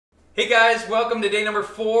Hey guys, welcome to day number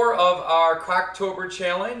 4 of our Croctober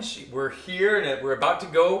challenge. We're here and we're about to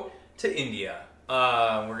go to India.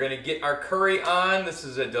 We're going to get our curry on. This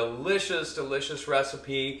is a delicious, delicious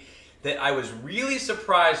recipe that I was really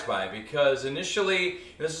surprised by because initially,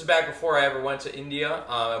 this is back before I ever went to India,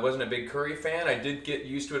 I wasn't a big curry fan. I did get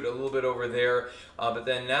used to it a little bit over there, but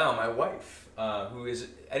then now my wife, who is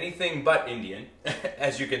anything but Indian,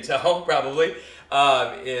 as you can tell probably,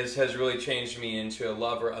 has really changed me into a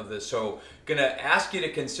lover of this. So gonna ask you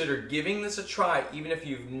to consider giving this a try even if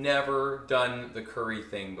you've never done the curry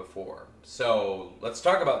thing before. So let's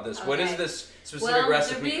talk about this. Okay. What is this specific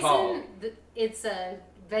recipe called? It's a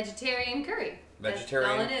vegetarian curry.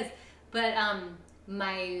 Vegetarian? That's all it is. But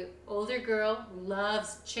my older girl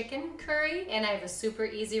loves chicken curry, and I have a super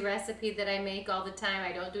easy recipe that I make all the time.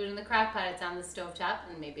 I don't do it in the crock pot, it's on the stovetop,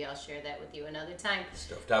 and maybe I'll share that with you another time.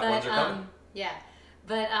 Stovetop ones are coming. Yeah.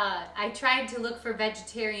 But I tried to look for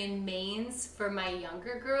vegetarian mains for my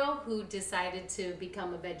younger girl who decided to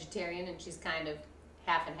become a vegetarian, and she's kind of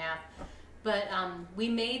half and half. But we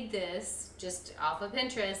made this just off of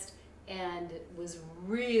Pinterest and was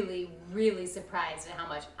really, really surprised at how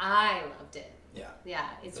much I loved it. Yeah. Yeah,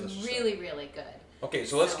 it's really, really good. Okay,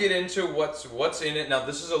 so let's get into what's in it. Now,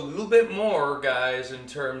 this is a little bit more, guys, in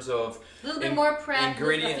terms of a little bit more prep,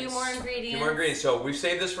 ingredients. A few more ingredients. A few more ingredients. So we've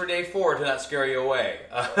saved this for day 4 to not scare you away.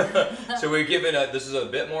 So we've given this is a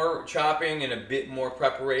bit more chopping and a bit more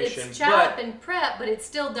preparation. It's chop and prep, but it's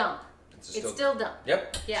still dump. It's still dump.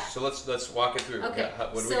 Yep. Yeah. So let's walk it through. Okay.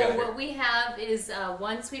 What do so we got here? What we have is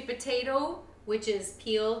 1 sweet potato, which is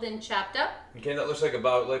peeled and chopped up. Okay, that looks like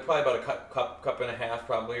probably about a cup and a half,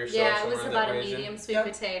 probably or so. Yeah, it was about a medium sweet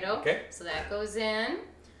potato. Okay. So that goes in.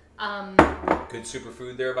 Good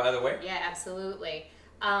superfood there, by the way. Yeah, absolutely.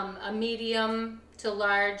 A medium to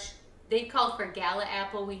large. They call for gala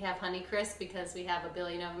apple. We have Honeycrisp because we have a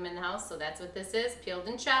billion of them in the house. So that's what this is, peeled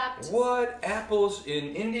and chopped. What? Apples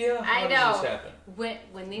in India? How does this happen?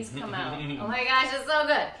 When these come out. Oh my gosh, it's so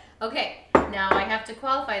good. Okay, now I have to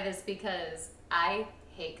qualify this because I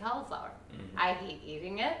hate cauliflower. I hate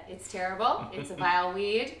eating it. It's terrible. It's a vile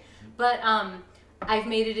weed. But I've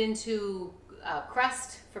made it into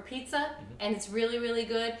crust for pizza, and it's really, really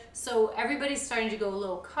good. So everybody's starting to go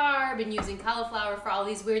low carb and using cauliflower for all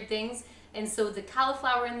these weird things. And so the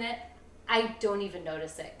cauliflower in it, I don't even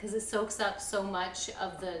notice it because it soaks up so much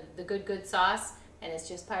of the good sauce, and it's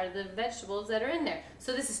just part of the vegetables that are in there.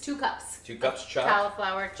 So this is 2 cups. 2 cups chopped?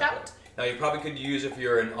 Cauliflower chopped. Now you probably could use, if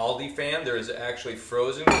you're an Aldi fan, there is actually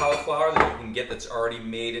frozen cauliflower that you can get that's already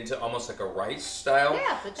made into almost like a rice style.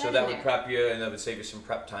 Yeah, put that so that would prep you, and that would save you some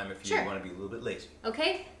prep time if you want to be a little bit lazy.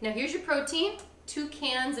 Okay, now here's your protein. 2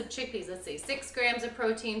 cans of chickpeas. Let's see, 6 grams of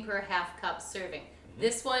protein per half cup serving.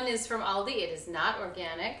 This one is from Aldi. It is not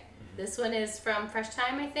organic. This one is from Fresh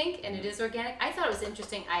Thyme, I think, and it is organic. I thought it was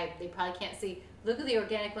interesting. They probably can't see. Look at the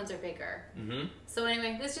organic ones are bigger. So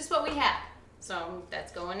anyway, that's just what we have. So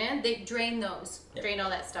that's going in. They drain those. Yep. Drain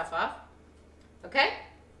all that stuff off. Okay?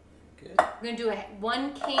 Good. We're going to do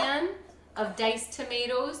 1 can of diced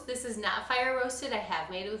tomatoes. This is not fire roasted. I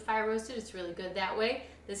have made it with fire roasted. It's really good that way.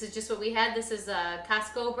 This is just what we had. This is a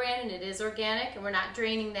Costco brand, and it is organic, and we're not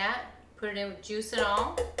draining that. Put it in with juice and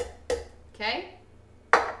all. Okay?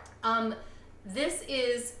 This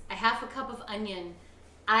is a half a cup of onion.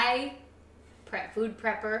 Food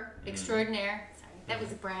prepper extraordinaire. That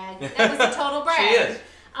was a brag. That was a total brag. She is.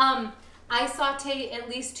 I saute at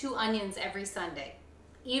least 2 onions every Sunday.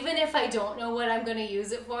 Even if I don't know what I'm going to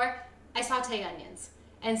use it for, I saute onions.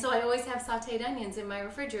 And so I always have sauteed onions in my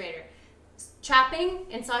refrigerator. Chopping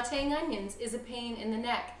and sauteing onions is a pain in the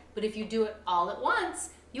neck. But if you do it all at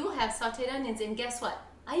once, you will have sauteed onions. And guess what?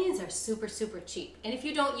 Onions are super, super cheap. And if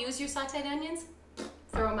you don't use your sauteed onions,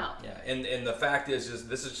 throw them out. Yeah, and the fact is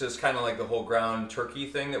this is just kind of like the whole ground turkey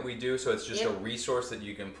thing that we do, so it's just a resource that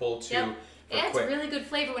you can pull to. It adds really good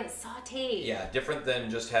flavor when it's sauteed. Yeah, different than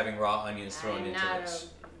just having raw onions thrown into this.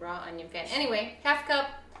 I'm not a raw onion fan. Anyway, half cup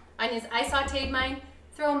onions. I sauteed mine.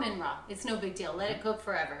 Throw them in raw. It's no big deal. Let it cook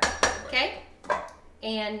forever. Okay?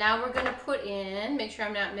 And now we're going to put in, make sure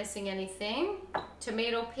I'm not missing anything,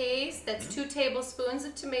 tomato paste. That's 2 tablespoons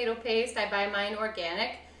of tomato paste. I buy mine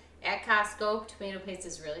organic at Costco. Tomato paste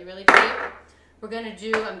is really, really cheap. We're going to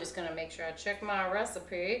do, I'm just going to make sure I check my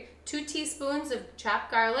recipe, 2 teaspoons of chopped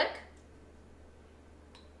garlic.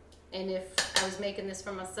 And if I was making this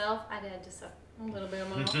for myself, I'd add just a little bit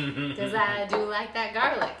more because I do like that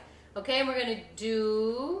garlic. Okay, and we're going to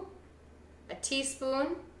do a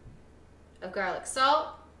teaspoon of garlic salt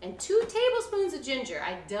and 2 tablespoons of ginger.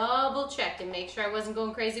 I double checked and make sure I wasn't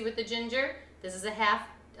going crazy with the ginger. This is a half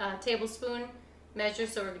tablespoon measure,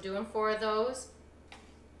 so we're doing 4 of those.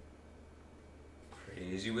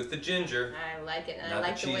 Easy with the ginger. I like it, and Not I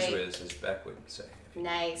like the the cheese way. whiz, as Beck would say.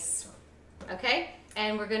 Nice. Okay,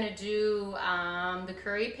 and we're gonna do the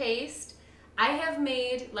curry paste. I have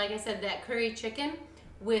made, like I said, that curry chicken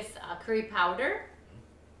with curry powder.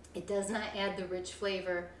 It does not add the rich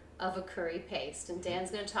flavor of a curry paste. And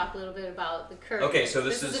Dan's going to talk a little bit about the curry. Okay, so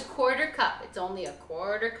this is a quarter cup. It's only a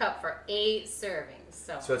quarter cup for 8 servings.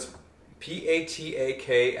 So it's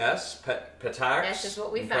P-A-T-A-K-S, Patax. That's just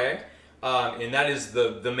what we found. And that is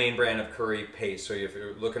the main brand of curry paste. So if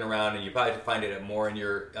you're looking around, and you probably find it more in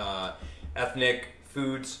your ethnic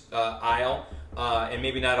foods aisle. And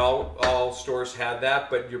maybe not all stores have that,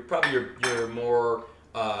 but you're probably your more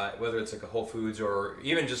whether it's like a Whole Foods or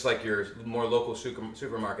even just like your more local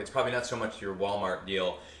supermarkets, probably not so much your Walmart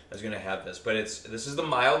deal is going to have this. But this is the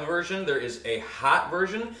mild version. There is a hot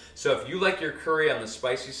version. So if you like your curry on the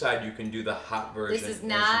spicy side, you can do the hot version. This is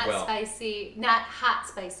not as well. Spicy, not hot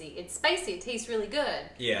spicy. It's spicy. It tastes really good.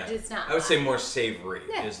 Yeah, it's not. I would hot. say more savory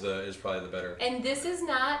Yeah. is probably the better. And this is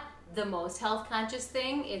not the most health conscious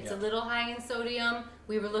thing. It's a little high in sodium.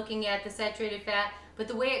 We were looking at the saturated fat, but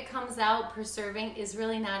the way it comes out per serving is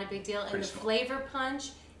really not a big deal. And the flavor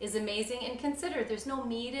punch is amazing. And consider, there's no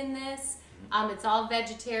meat in this. It's all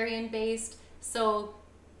vegetarian based. So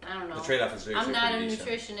I don't know. The trade-off is I'm not a decent.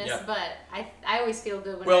 nutritionist, but I always feel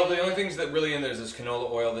good when the only things that really in there is this canola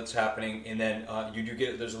oil that's happening, and then you do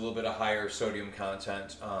get, there's a little bit of higher sodium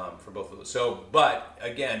content for both of those. So, but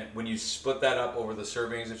again, when you split that up over the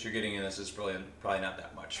servings that you're getting in this, is probably not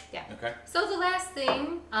that much. Yeah. Okay. So the last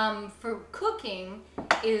thing for cooking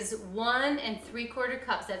is 1 3/4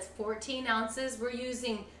 cups. That's 14 ounces. We're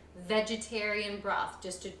using vegetarian broth,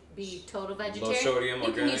 just to be total vegetarian. Low sodium, you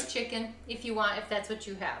organic. can use chicken if you want, if that's what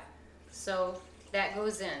you have. So that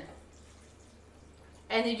goes in.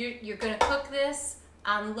 And then you're going to cook this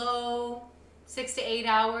on low, 6 to 8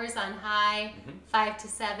 hours, on high, 5 to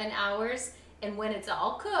 7 hours. And when it's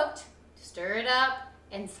all cooked, stir it up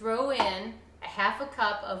and throw in a 1/2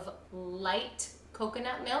 cup of light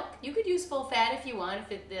coconut milk. You could use full fat if you want,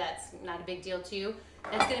 if that's not a big deal to you.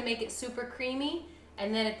 That's going to make it super creamy.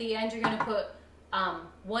 And then at the end, you're going to put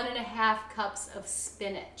 1 1/2 cups of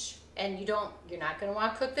spinach. And you're not going to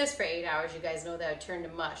want to cook this for 8 hours. You guys know that would turn to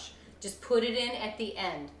mush. Just put it in at the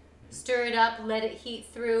end. Stir it up, let it heat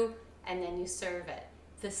through, and then you serve it.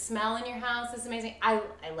 The smell in your house is amazing. I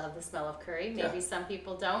love the smell of curry. Maybe some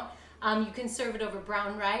people don't. You can serve it over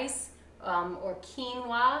brown rice or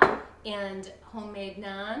quinoa and homemade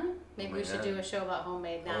naan. Maybe we should do a show about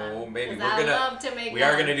homemade naan. Oh, maybe I love to make. We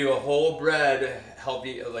are gonna do a whole bread,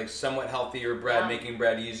 healthy, like somewhat healthier bread, making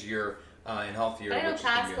bread easier and healthier. But I know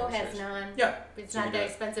Costco has naan. Yeah, It's not that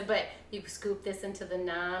expensive, but you scoop this into the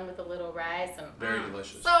naan with a little rice and very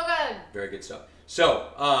delicious. So good. Very good stuff. So,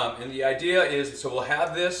 and the idea is, so we'll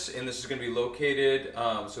have this, and this is going to be located,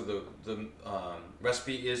 so the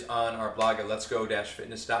recipe is on our blog at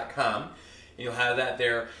letsgo-fitness.com, and you'll have that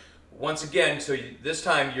there. Once again, so this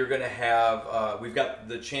time you're going to have, we've got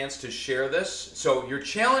the chance to share this. So your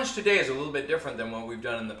challenge today is a little bit different than what we've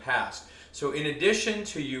done in the past. So in addition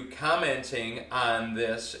to you commenting on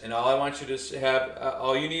this, and all I want you to have,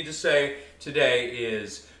 all you need to say today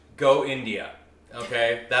is, "Go India."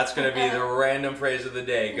 Okay, that's going to be the random phrase of the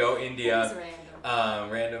day. Go India.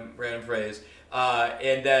 Random phrase.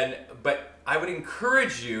 And then, but I would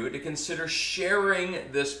encourage you to consider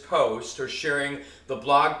sharing this post or sharing the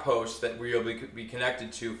blog post that we'll be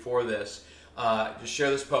connected to for this. Just share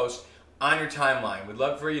this post on your timeline. We'd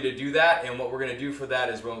love for you to do that. And what we're going to do for that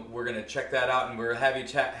is we're going to check that out, and we're going to have you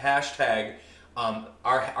hashtag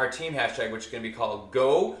our team hashtag, which is going to be called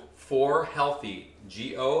Go for Healthy.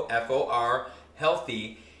 GOFOR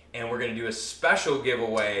Healthy, and we're going to do a special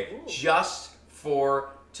giveaway just for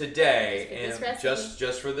today, and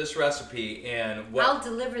just for this recipe. And I'll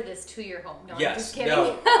deliver this to your home. No, yes, I'm just kidding.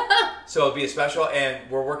 No. So it'll be a special, and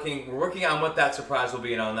we're working on what that surprise will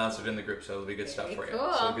be, and I'll announce it in the group. So it'll be good stuff for you.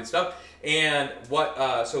 So good stuff. And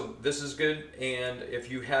so this is good. And if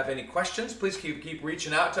you have any questions, please keep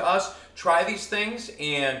reaching out to us. Try these things,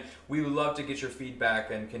 and we would love to get your feedback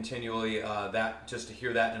and continually just to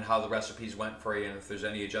hear that and how the recipes went for you, and if there's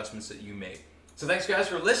any adjustments that you made. So thanks, guys,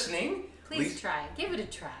 for listening. Please try. Give it a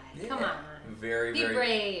try. Yeah. Come on. Be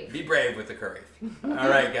brave. Be brave with the curry. All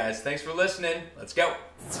right, guys. Thanks for listening. Let's go.